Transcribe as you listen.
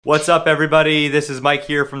What's up, everybody? This is Mike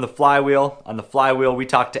here from The Flywheel. On The Flywheel, we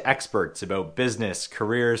talk to experts about business,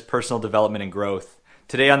 careers, personal development, and growth.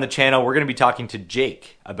 Today on the channel, we're going to be talking to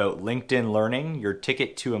Jake about LinkedIn Learning, your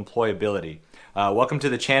ticket to employability. Welcome to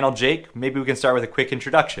the channel, Jake. Maybe we can start with a quick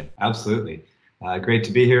introduction. Absolutely. Great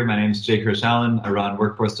to be here. My name is Jake Hirsch-Allen. I run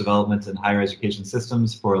workforce development and higher education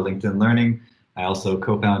systems for LinkedIn Learning. I also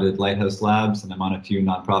co-founded Lighthouse Labs, and I'm on a few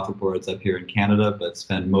nonprofit boards up here in Canada, but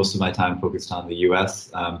spend most of my time focused on the US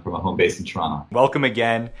from a home base in Toronto. Welcome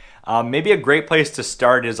again. Maybe a great place to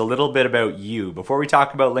start is a little bit about you. Before we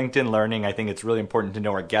talk about LinkedIn Learning, I think it's really important to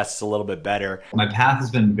know our guests a little bit better. My path has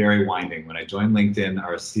been very winding. When I joined LinkedIn,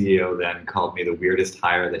 our CEO then called me the weirdest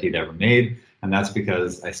hire that he'd ever made. And that's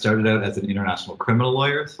because I started out as an international criminal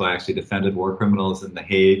lawyer. So I actually defended war criminals in The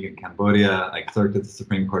Hague and Cambodia. I clerked at the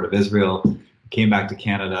Supreme Court of Israel, came back to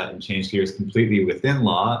Canada and changed gears completely within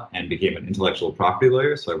law and became an intellectual property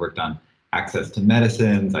lawyer. So I worked on access to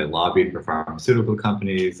medicines, I lobbied for pharmaceutical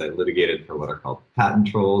companies, I litigated for what are called patent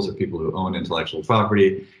trolls or people who own intellectual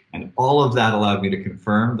property. And all of that allowed me to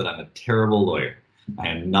confirm that I'm a terrible lawyer. I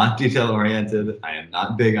am not detail-oriented. I am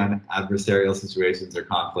not big on adversarial situations or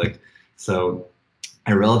conflict. So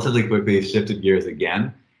I relatively quickly shifted gears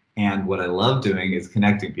again. And what I love doing is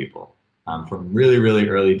connecting people. From really, really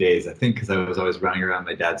early days, I think because I was always running around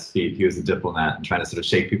my dad's feet, he was a diplomat and trying to sort of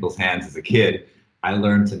shake people's hands as a kid, I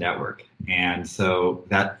learned to network. And so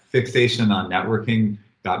that fixation on networking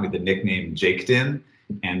got me the nickname JakeDin.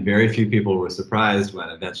 And very few people were surprised when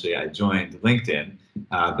eventually I joined LinkedIn.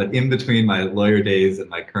 But in between my lawyer days and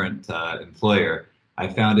my current employer, I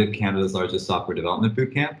founded Canada's largest software development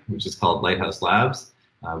bootcamp, which is called Lighthouse Labs.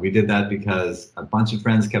 We did that because a bunch of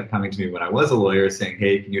friends kept coming to me when I was a lawyer saying,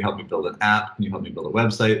 hey, can you help me build an app? Can you help me build a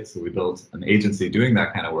website? So we built an agency doing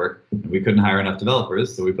that kind of work. And we couldn't hire enough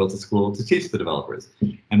developers, so we built a school to teach the developers.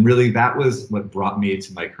 And really, that was what brought me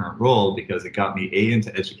to my current role because it got me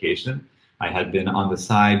into education. I had been on the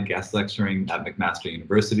side guest lecturing at McMaster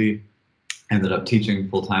University, ended up teaching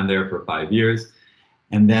full-time there for 5 years.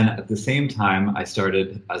 And then at the same time, I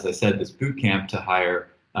started, as I said, this boot camp to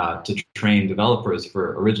train developers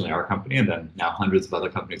for originally our company and then now hundreds of other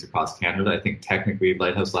companies across Canada. I think technically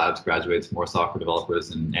Lighthouse Labs graduates more software developers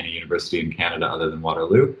than any university in Canada other than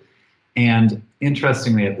Waterloo. And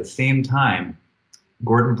interestingly, at the same time,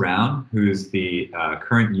 Gordon Brown, who's the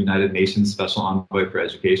current United Nations Special Envoy for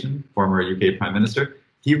Education, former UK Prime Minister,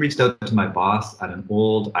 he reached out to my boss at an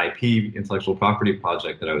old IP intellectual property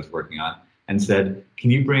project that I was working on and said,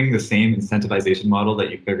 can you bring the same incentivization model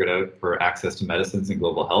that you figured out for access to medicines and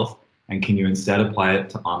global health, and can you instead apply it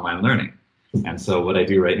to online learning? And so what I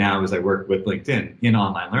do right now is I work with LinkedIn in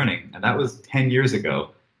online learning, and that was 10 years ago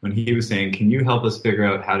when he was saying, can you help us figure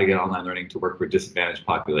out how to get online learning to work for disadvantaged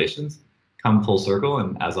populations? Come full circle,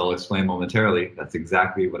 and as I'll explain momentarily, that's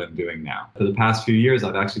exactly what I'm doing now. For the past few years,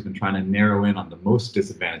 I've actually been trying to narrow in on the most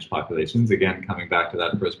disadvantaged populations, again, coming back to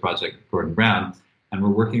that first project, Gordon Brown, and we're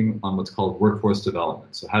working on what's called workforce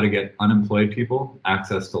development. So how to get unemployed people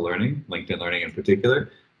access to learning, LinkedIn Learning in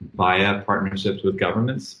particular, via partnerships with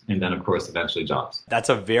governments, and then, of course, eventually jobs. That's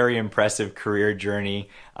a very impressive career journey.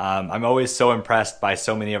 I'm always so impressed by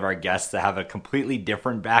so many of our guests that have a completely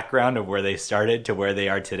different background of where they started to where they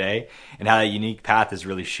are today and how that unique path has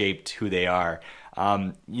really shaped who they are.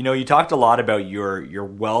 You talked a lot about your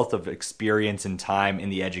wealth of experience and time in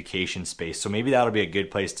the education space. So maybe that'll be a good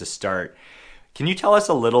place to start. Can you tell us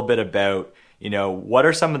a little bit about, what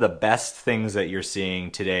are some of the best things that you're seeing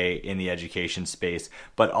today in the education space,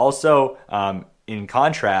 but also in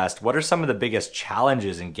contrast, what are some of the biggest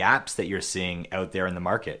challenges and gaps that you're seeing out there in the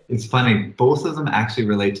market? It's funny, both of them actually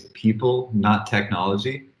relate to people, not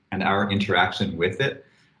technology, and our interaction with it.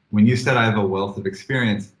 When you said I have a wealth of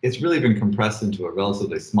experience, it's really been compressed into a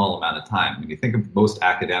relatively small amount of time. When you think of most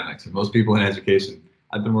academics or most people in education,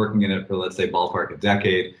 I've been working in it for, let's say, ballpark a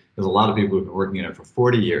decade. There's a lot of people who've been working in it for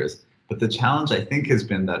 40 years. But the challenge, I think, has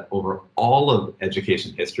been that over all of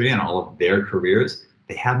education history and all of their careers,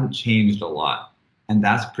 they haven't changed a lot. And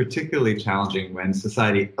that's particularly challenging when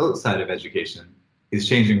society outside of education is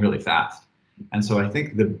changing really fast. And so I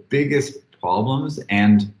think the biggest problems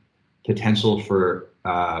and potential for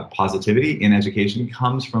positivity in education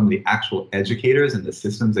comes from the actual educators and the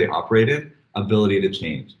systems they operate in ability to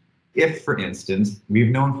change. If, for instance,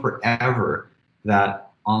 we've known forever that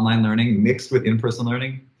online learning mixed with in-person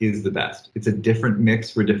learning is the best. It's a different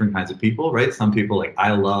mix for different kinds of people, right? Some people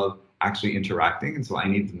I love actually interacting, and so I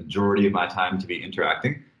need the majority of my time to be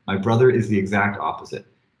interacting. My brother is the exact opposite.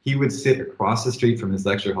 He would sit across the street from his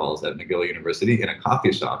lecture halls at McGill University in a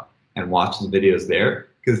coffee shop and watch the videos there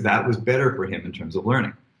because that was better for him in terms of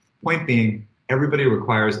learning. Point being, everybody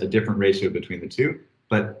requires a different ratio between the two.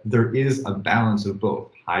 But there is a balance of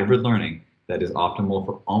both hybrid learning that is optimal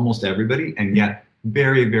for almost everybody, and yet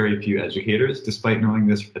very, very few educators, despite knowing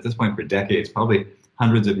this at this point for decades, probably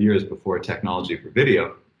hundreds of years before technology for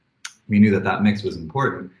video, we knew that that mix was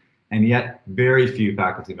important. And yet very few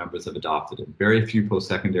faculty members have adopted it. Very few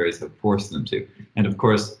post-secondaries have forced them to. And of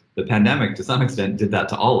course, the pandemic, to some extent, did that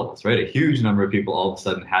to all of us, right? A huge number of people all of a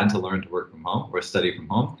sudden had to learn to work from home or study from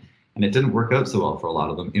home. And it didn't work out so well for a lot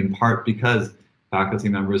of them, in part because faculty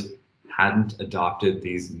members hadn't adopted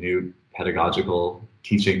these new pedagogical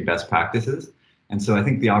teaching best practices. And so I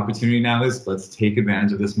think the opportunity now is let's take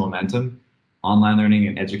advantage of this momentum. Online learning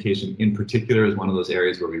and education in particular is one of those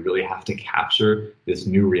areas where we really have to capture this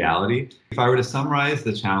new reality. If I were to summarize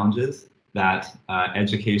the challenges that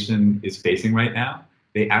education is facing right now,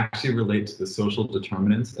 they actually relate to the social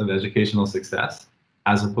determinants of educational success,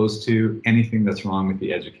 as opposed to anything that's wrong with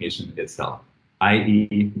the education itself.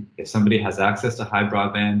 i.e., if somebody has access to high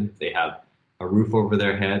broadband, if they have a roof over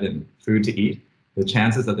their head and food to eat, the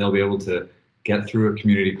chances that they'll be able to get through a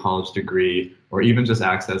community college degree or even just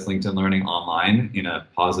access LinkedIn Learning online in a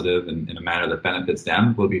positive and in a manner that benefits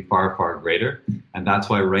them will be far, far greater. And that's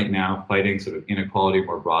why right now fighting sort of inequality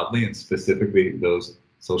more broadly and specifically those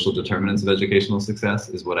social determinants of educational success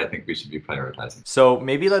is what I think we should be prioritizing. So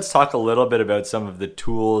maybe let's talk a little bit about some of the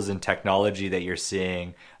tools and technology that you're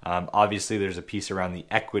seeing. Obviously, there's a piece around the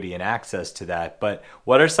equity and access to that, but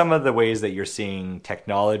what are some of the ways that you're seeing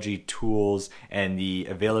technology, tools, and the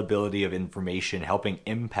availability of information helping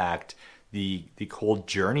impact the whole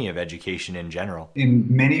journey of education in general? In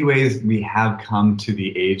many ways, we have come to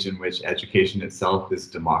the age in which education itself is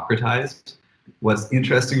democratized. What's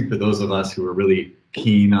interesting for those of us who are really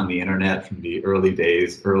keen on the internet from the early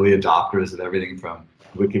days, early adopters of everything from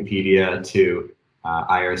Wikipedia to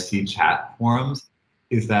IRC chat forums,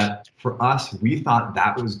 is that for us, we thought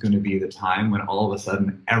that was going to be the time when all of a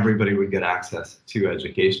sudden everybody would get access to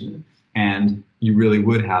education and you really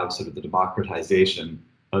would have sort of the democratization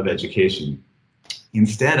of education.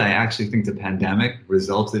 Instead, I actually think the pandemic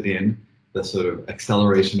resulted in the sort of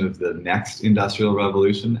acceleration of the next industrial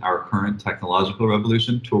revolution, our current technological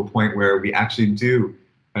revolution, to a point where we actually do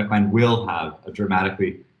and will have a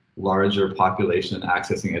dramatically larger population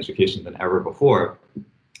accessing education than ever before.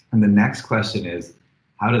 And the next question is,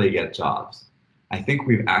 how do they get jobs? I think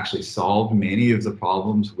we've actually solved many of the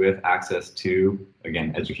problems with access to,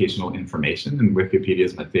 again, educational information. And Wikipedia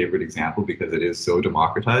is my favorite example because it is so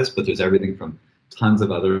democratized, but there's everything from tons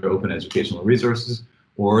of other open educational resources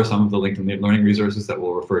or some of the LinkedIn Learning resources that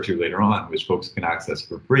we'll refer to later on, which folks can access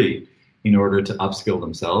for free in order to upskill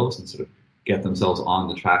themselves and sort of get themselves on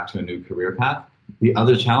the track to a new career path. The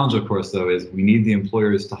other challenge, of course, though, is we need the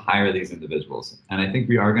employers to hire these individuals. And I think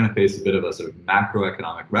we are going to face a bit of a sort of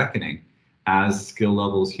macroeconomic reckoning as skill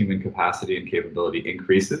levels, human capacity, and capability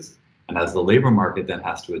increases. And as the labor market then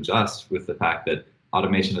has to adjust with the fact that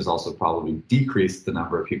automation has also probably decreased the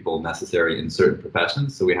number of people necessary in certain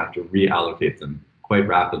professions. So we have to reallocate them quite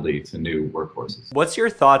rapidly to new workforces. What's your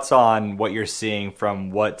thoughts on what you're seeing from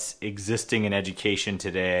what's existing in education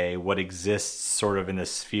today, what exists sort of in the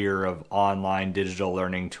sphere of online digital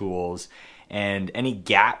learning tools, and any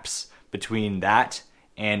gaps between that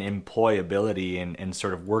and employability and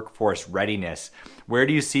sort of workforce readiness? Where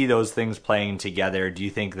do you see those things playing together? Do you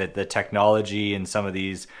think that the technology and some of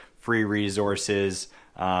these free resources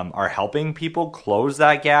are helping people close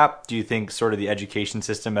that gap? Do you think sort of the education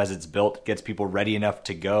system as it's built gets people ready enough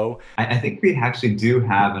to go? I think we actually do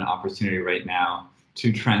have an opportunity right now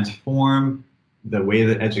to transform the way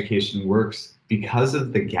that education works because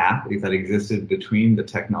of the gap that existed between the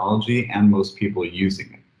technology and most people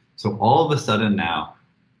using it. So all of a sudden now,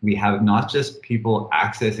 we have not just people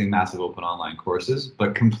accessing massive open online courses,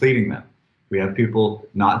 but completing them. We have people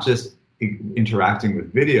not just interacting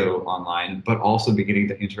with video online, but also beginning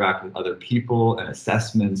to interact with other people and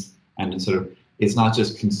assessments. And sort of, it's not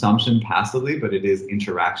just consumption passively, but it is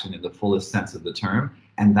interaction in the fullest sense of the term.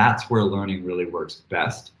 And that's where learning really works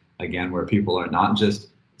best. Again, where people are not just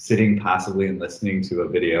sitting passively and listening to a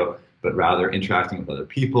video, but rather interacting with other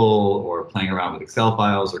people or playing around with Excel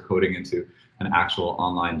files or coding into an actual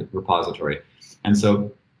online repository. And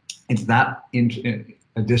so it's that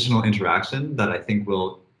additional interaction that I think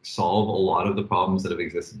will solve a lot of the problems that have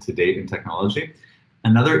existed to date in technology.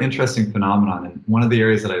 Another interesting phenomenon, and one of the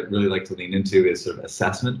areas that I really like to lean into, is sort of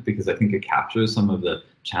assessment, because I think it captures some of the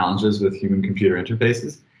challenges with human-computer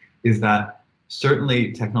interfaces, is that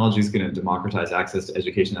certainly technology is going to democratize access to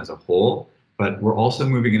education as a whole, but we're also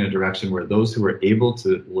moving in a direction where those who are able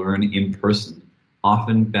to learn in person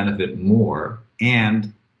often benefit more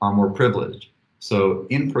and are more privileged. So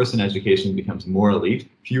in-person education becomes more elite.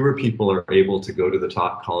 Fewer people are able to go to the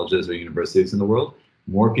top colleges or universities in the world.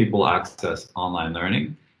 More people access online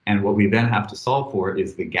learning. And what we then have to solve for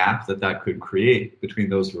is the gap that could create between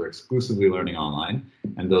those who are exclusively learning online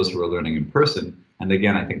and those who are learning in person. And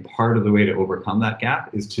again, I think part of the way to overcome that gap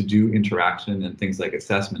is to do interaction and things like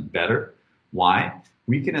assessment better. Why?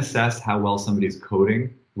 We can assess how well somebody's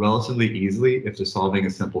coding relatively easily if they're solving a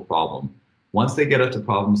simple problem. Once they get up to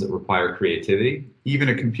problems that require creativity, even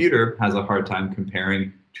a computer has a hard time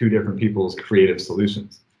comparing two different people's creative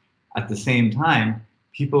solutions. At the same time,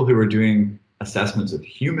 people who are doing assessments of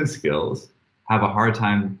human skills have a hard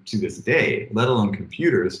time to this day, let alone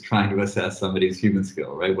computers, trying to assess somebody's human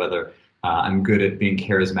skill, right? Whether I'm good at being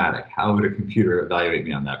charismatic. How would a computer evaluate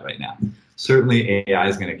me on that right now? Certainly AI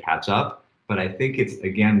is going to catch up. But I think it's,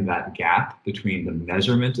 again, that gap between the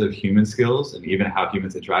measurement of human skills and even how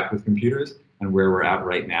humans interact with computers and where we're at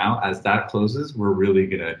right now. As that closes, we're really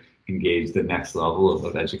going to engage the next level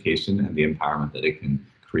of education and the empowerment that it can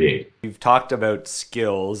create. You've talked about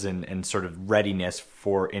skills and sort of readiness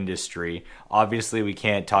for industry. Obviously, we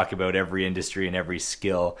can't talk about every industry and every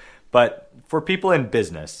skill, but for people in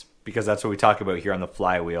business, because that's what we talk about here on the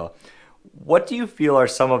Flywheel, what do you feel are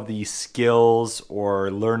some of the skills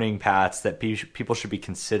or learning paths that people should be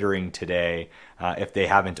considering today if they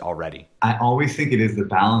haven't already? I always think it is the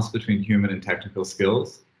balance between human and technical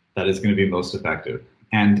skills that is going to be most effective.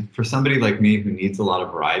 And for somebody like me who needs a lot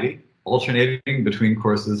of variety, alternating between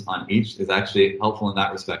courses on each is actually helpful in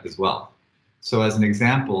that respect as well. So as an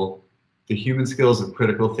example, the human skills of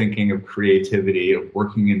critical thinking, of creativity, of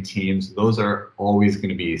working in teams, those are always going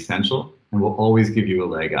to be essential and will always give you a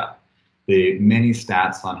leg up. The many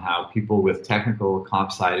stats on how people with technical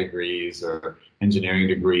comp sci degrees or engineering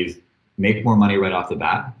degrees make more money right off the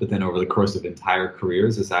bat, but then over the course of entire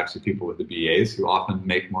careers, it's actually people with the BAs who often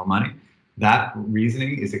make more money. That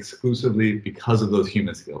reasoning is exclusively because of those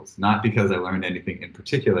human skills, not because I learned anything in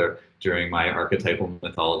particular during my archetypal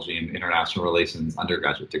mythology and international relations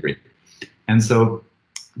undergraduate degree. And so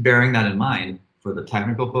bearing that in mind, for the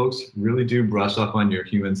technical folks, really do brush up on your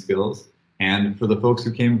human skills. And for the folks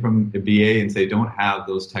who came from a BA and say don't have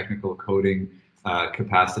those technical coding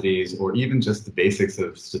capacities or even just the basics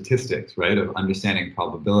of statistics, right, of understanding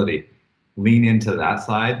probability, lean into that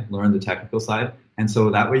side, learn the technical side. And so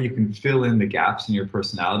that way you can fill in the gaps in your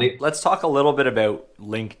personality. Let's talk a little bit about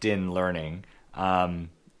LinkedIn Learning.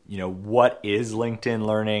 What is LinkedIn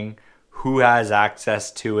Learning? Who has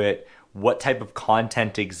access to it? What type of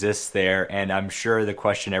content exists there? And I'm sure the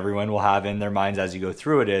question everyone will have in their minds as you go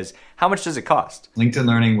through it is, how much does it cost? LinkedIn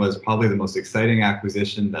Learning was probably the most exciting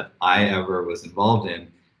acquisition that I ever was involved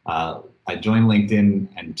in. I joined LinkedIn,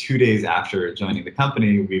 and 2 days after joining the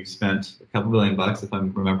company, we've spent a couple $1 billion, if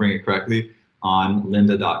I'm remembering it correctly, on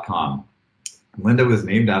lynda.com. Lynda was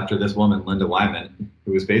named after this woman, Linda Wyman,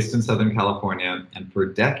 who was based in Southern California and for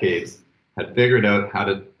decades had figured out how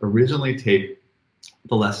to originally take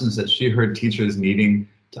the lessons that she heard teachers needing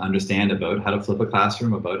to understand about how to flip a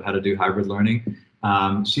classroom, about how to do hybrid learning.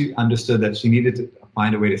 She understood that she needed to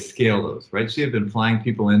find a way to scale those, right? She had been flying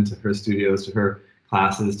people into her studios, to her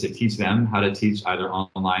classes to teach them how to teach either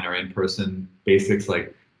online or in person basics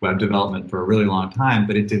like web development for a really long time,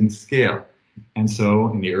 but it didn't scale. And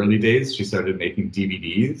so in the early days, she started making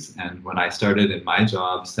DVDs. And when I started in my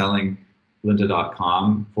job selling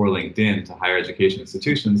lynda.com for LinkedIn to higher education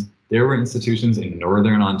institutions, there were institutions in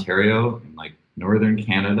Northern Ontario, in like Northern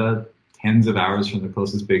Canada, tens of hours from the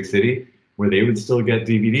closest big city, where they would still get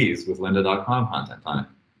DVDs with lynda.com content on it.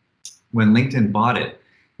 When LinkedIn bought it,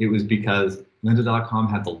 it was because lynda.com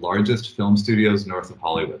had the largest film studios north of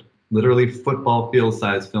Hollywood, literally football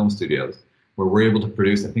field-sized film studios, where we're able to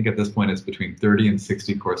produce, I think at this point it's between 30 and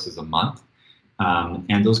 60 courses a month.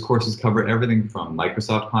 And those courses cover everything from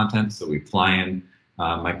Microsoft content. So we fly in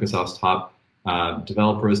Microsoft's top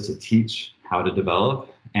developers to teach how to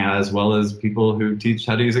develop, as well as people who teach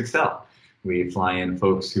how to use Excel. We fly in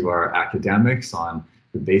folks who are academics on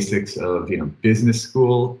the basics of business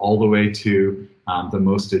school, all the way to the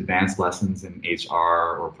most advanced lessons in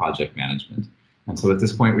HR or project management. And so at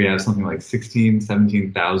this point, we have something like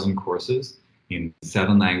 17,000 courses in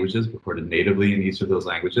 7 languages, recorded natively in each of those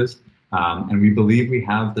languages. And we believe we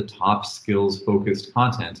have the top skills-focused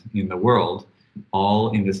content in the world,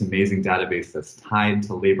 all in this amazing database that's tied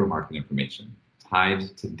to labor market information,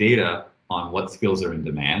 tied to data on what skills are in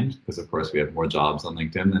demand, because of course we have more jobs on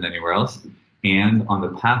LinkedIn than anywhere else, and on the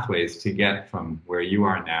pathways to get from where you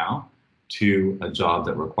are now to a job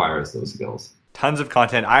that requires those skills. Tons of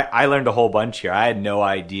content. I learned a whole bunch here. I had no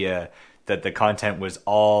idea that the content was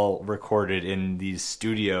all recorded in these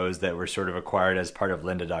studios that were sort of acquired as part of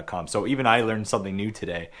lynda.com. So even I learned something new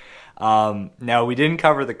today. Now, we didn't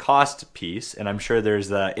cover the cost piece, and I'm sure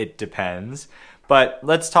there's it depends. But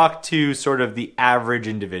let's talk to sort of the average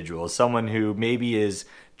individual, someone who maybe is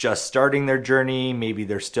just starting their journey, maybe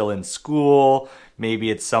they're still in school, maybe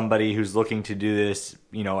it's somebody who's looking to do this,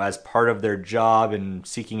 as part of their job and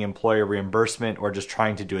seeking employer reimbursement, or just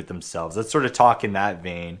trying to do it themselves. Let's sort of talk in that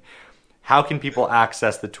vein. How can people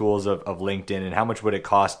access the tools of LinkedIn, and how much would it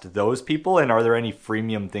cost those people? And are there any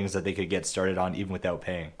freemium things that they could get started on even without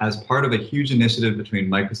paying? As part of a huge initiative between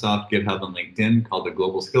Microsoft, GitHub, and LinkedIn called the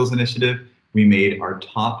Global Skills Initiative, we made our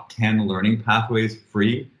top 10 learning pathways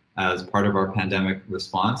free as part of our pandemic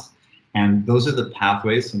response. And those are the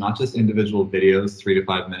pathways, so not just individual videos, 3 to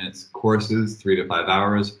 5 minutes, courses, 3 to 5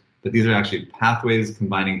 hours, but these are actually pathways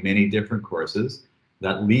combining many different courses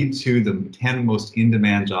that lead to the 10 most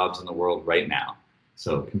in-demand jobs in the world right now.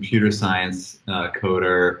 So computer science,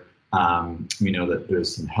 coder, we know that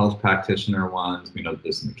there's some health practitioner ones, we know that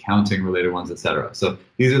there's some accounting related ones, etc. So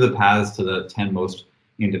these are the paths to the 10 most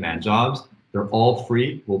in-demand jobs. They're all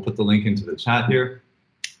free. We'll put the link into the chat here.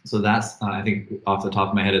 So that's, I think off the top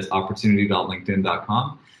of my head, it's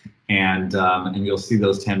opportunity.linkedin.com. And you'll see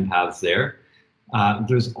those 10 paths there.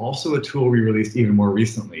 There's also a tool we released even more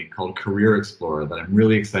recently called Career Explorer that I'm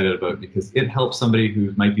really excited about, because it helps somebody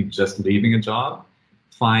who might be just leaving a job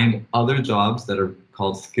find other jobs that are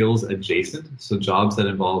called skills adjacent. So jobs that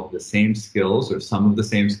involve the same skills or some of the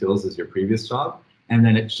same skills as your previous job. And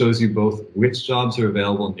then it shows you both which jobs are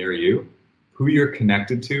available near you, who you're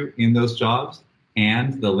connected to in those jobs,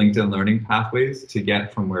 and the LinkedIn learning pathways to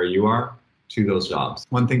get from where you are to those jobs.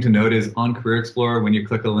 One thing to note is on Career Explorer, when you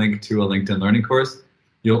click a link to a LinkedIn learning course,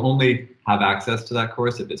 you'll only have access to that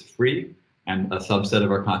course if it's free, and a subset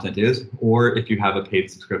of our content is, or if you have a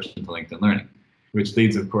paid subscription to LinkedIn Learning. Which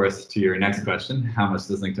leads, of course, to your next question: how much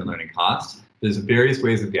does LinkedIn Learning cost? There's various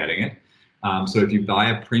ways of getting it. So if you buy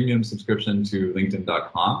a premium subscription to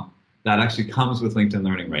LinkedIn.com, that actually comes with LinkedIn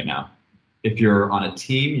Learning right now. If you're on a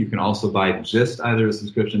team, you can also buy just either a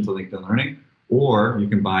subscription to LinkedIn Learning, or you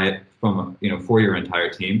can buy it from, for your entire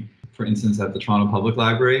team. For instance, at the Toronto Public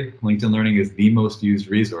Library, LinkedIn Learning is the most used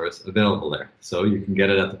resource available there. So you can get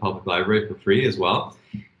it at the public library for free as well.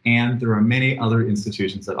 And there are many other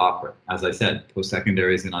institutions that offer it. As I said,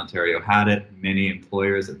 post-secondaries in Ontario had it. Many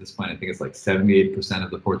employers at this point, I think it's like 78% of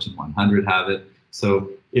the Fortune 100 have it. So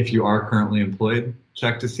if you are currently employed,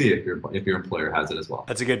 check to see if your employer has it as well.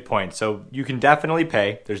 That's a good point. So you can definitely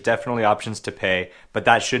pay. There's definitely options to pay, but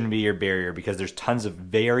that shouldn't be your barrier, because there's tons of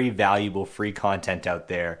very valuable free content out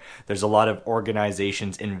there. There's a lot of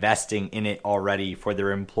organizations investing in it already for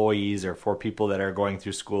their employees, or for people that are going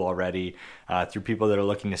through school already, through people that are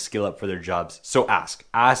looking to skill up for their jobs. So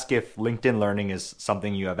ask if LinkedIn Learning is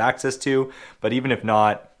something you have access to, but even if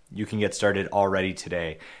not, you can get started already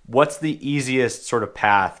today. What's the easiest sort of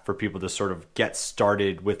path for people to sort of get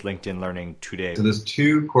started with LinkedIn Learning today? So there's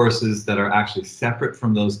 2 courses that are actually separate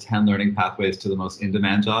from those 10 learning pathways to the most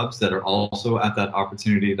in-demand jobs that are also at that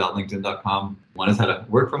opportunity.linkedin.com. One is how to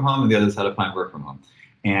work from home, and the other is how to find work from home.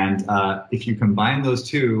 And if you combine those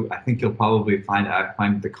 2, I think you'll probably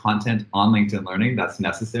find the content on LinkedIn Learning that's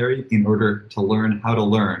necessary in order to learn how to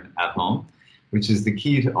learn at home, which is the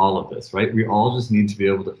key to all of this, right? We all just need to be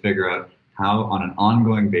able to figure out how, on an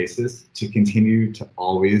ongoing basis, to continue to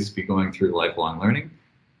always be going through lifelong learning.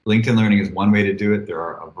 LinkedIn Learning is one way to do it. There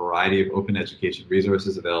are a variety of open education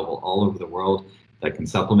resources available all over the world that can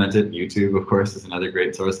supplement it. YouTube, of course, is another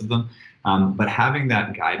great source of them. But having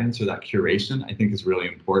that guidance or that curation, I think, is really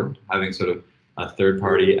important. Having sort of a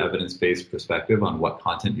third-party evidence-based perspective on what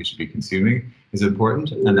content you should be consuming is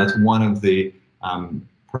important. And that's one of the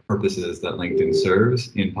purposes that LinkedIn serves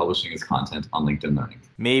in publishing its content on LinkedIn Learning.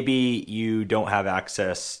 Maybe you don't have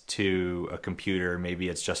access to a computer. Maybe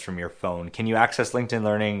it's just from your phone. Can you access LinkedIn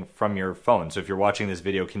Learning from your phone? So if you're watching this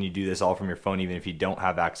video, can you do this all from your phone, even if you don't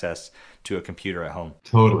have access to a computer at home?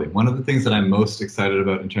 Totally. One of the things that I'm most excited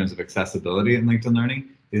about in terms of accessibility in LinkedIn Learning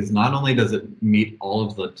is not only does it meet all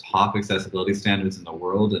of the top accessibility standards in the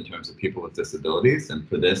world in terms of people with disabilities, and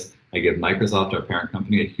for this, I give Microsoft, our parent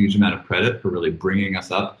company, a huge amount of credit for really bringing us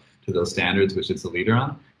up to those standards, which it's a leader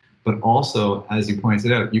on. But also, as you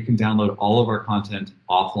pointed out, you can download all of our content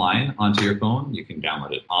offline onto your phone. You can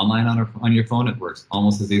download it online on your phone. It works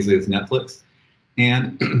almost as easily as Netflix.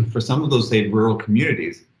 And for some of those, say, rural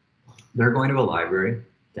communities, they're going to a library,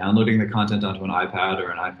 downloading the content onto an iPad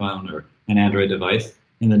or an iPhone or an Android device,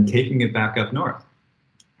 and then taking it back up north.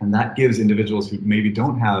 And that gives individuals who maybe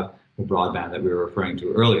don't have the broadband that we were referring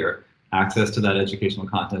to earlier access to that educational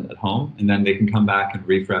content at home, and then they can come back and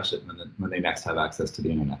refresh it when they next have access to the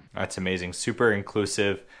internet. That's amazing. Super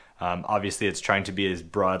inclusive. Obviously, it's trying to be as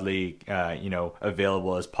broadly,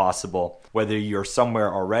 available as possible. Whether you're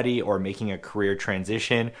somewhere already or making a career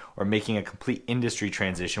transition or making a complete industry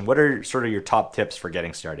transition, what are sort of your top tips for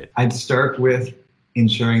getting started? I'd start with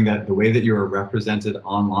ensuring that the way that you are represented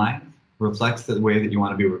online reflects the way that you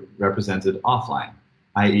want to be represented offline.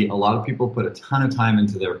 I.e., a lot of people put a ton of time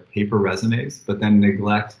into their paper resumes, but then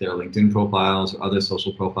neglect their LinkedIn profiles or other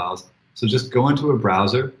social profiles. So just go into a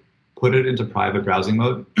browser, put it into private browsing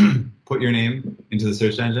mode, put your name into the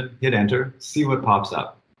search engine, hit enter, see what pops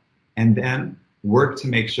up, and then work to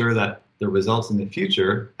make sure that the results in the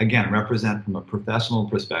future, again, represent from a professional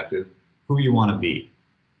perspective who you want to be.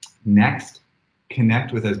 Next,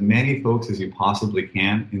 connect with as many folks as you possibly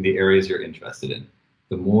can in the areas you're interested in.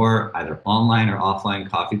 The more either online or offline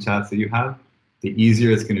coffee chats that you have, the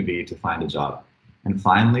easier it's going to be to find a job. And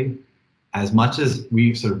finally, as much as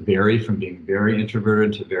we sort of vary from being very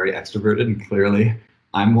introverted to very extroverted, and clearly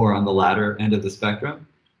I'm more on the latter end of the spectrum,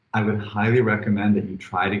 I would highly recommend that you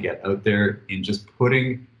try to get out there in just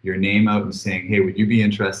putting your name out and saying, hey, would you be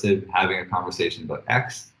interested in having a conversation about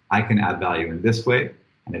X? I can add value in this way.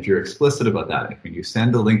 And if you're explicit about that, if when you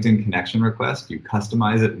send a LinkedIn connection request, you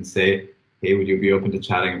customize it and say, hey, would you be open to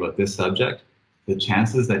chatting about this subject? The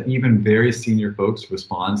chances that even very senior folks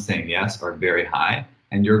respond saying yes are very high.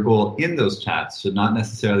 And your goal in those chats should not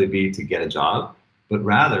necessarily be to get a job, but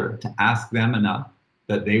rather to ask them enough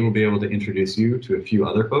that they will be able to introduce you to a few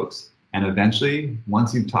other folks. And eventually,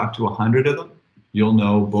 once you've talked to 100 of them, you'll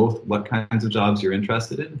know both what kinds of jobs you're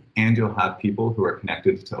interested in, and you'll have people who are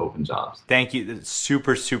connected to open jobs. Thank you. That's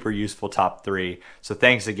super, super useful top 3. So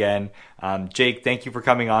thanks again. Jake, thank you for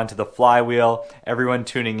coming on to The Flywheel. Everyone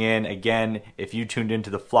tuning in, again, if you tuned into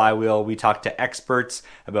The Flywheel, we talk to experts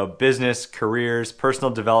about business, careers, personal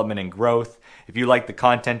development, and growth. If you like the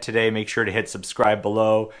content today, make sure to hit subscribe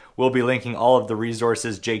below. We'll be linking all of the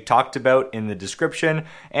resources Jake talked about in the description,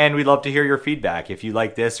 and we'd love to hear your feedback. If you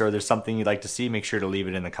like this or there's something you'd like to see, make sure to leave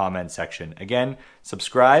it in the comment section. Again,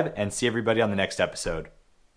 subscribe and see everybody on the next episode.